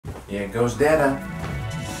Here goes Dada.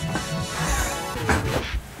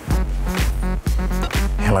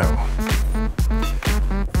 Hello.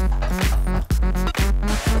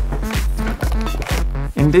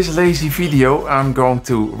 In this lazy video I'm going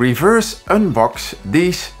to reverse unbox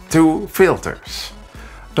these two filters.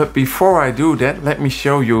 But before I do that, let me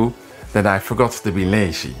show you that I forgot to be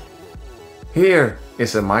lazy. Here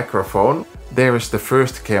is a microphone, there is the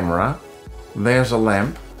first camera, there's a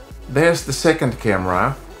lamp, there's the second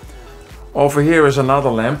camera, over here is another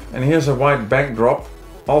lamp, and here's a white backdrop,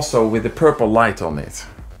 also with a purple light on it.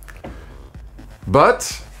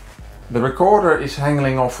 But the recorder is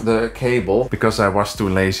hanging off the cable because I was too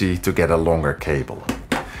lazy to get a longer cable.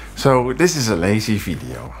 So this is a lazy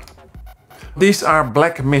video. These are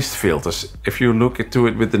black mist filters. If you look into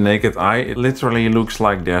it with the naked eye, it literally looks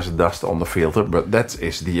like there's dust on the filter, but that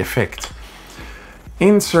is the effect.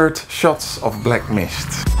 Insert shots of black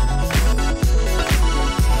mist.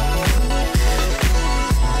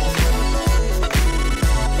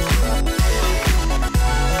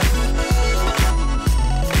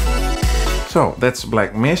 So that's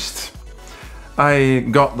black mist. I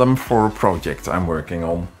got them for a project I'm working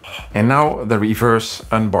on. And now the reverse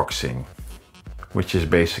unboxing, which is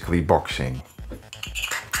basically boxing.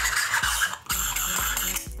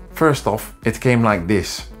 First off, it came like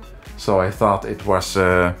this. So I thought it was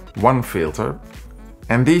one filter.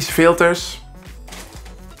 And these filters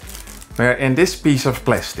were in this piece of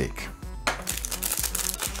plastic.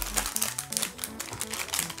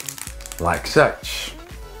 Like such.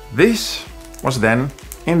 This was then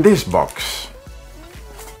in this box.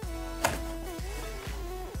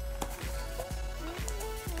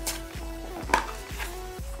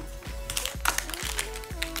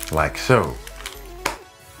 Like so.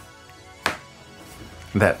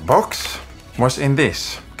 That box was in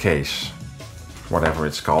this case, whatever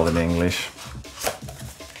it's called in English.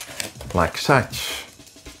 Like such.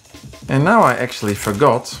 And now I actually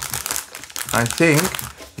forgot, I think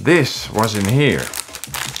this was in here.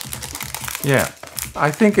 Yeah, I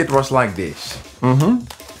think it was like this.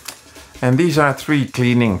 And these are 3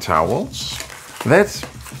 cleaning towels. That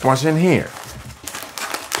was in here.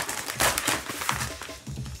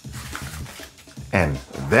 And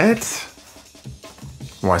that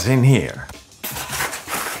was in here.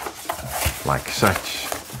 Like such.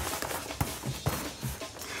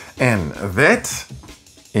 And that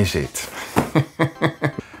is it.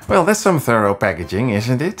 Well, that's some thorough packaging,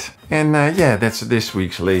 isn't it? And yeah, that's this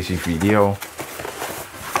week's lazy video.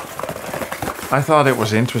 I thought it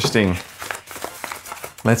was interesting.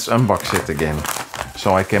 Let's unbox it again,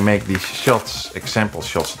 so I can make these shots, example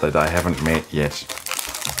shots that I haven't made yet.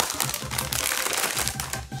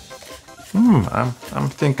 I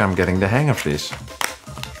think I'm getting the hang of this.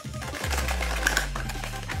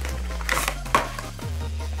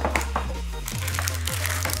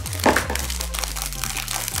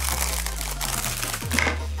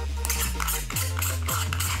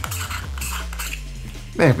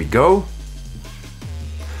 There we go.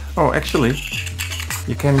 Oh, actually,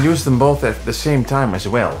 you can use them both at the same time as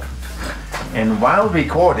well. And while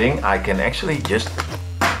recording, I can actually just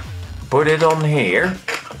put it on here.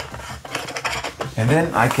 And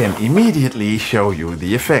then I can immediately show you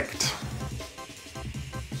the effect.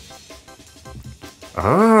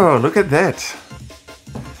 Oh, look at that.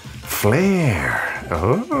 Flare.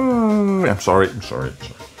 Oh, I'm sorry.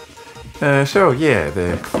 So yeah,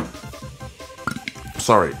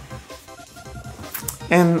 sorry.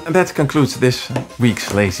 And that concludes this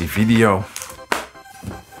week's lazy video.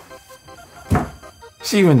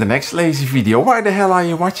 See you in the next lazy video. Why the hell are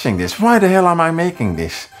you watching this? Why the hell am I making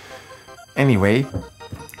this? Anyway,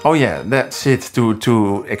 oh yeah, that's it,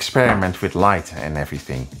 to experiment with light and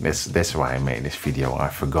everything. That's why I made this video, I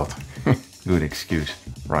forgot. Good excuse,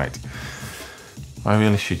 right. I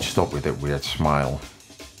really should stop with that weird smile.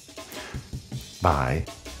 Bye.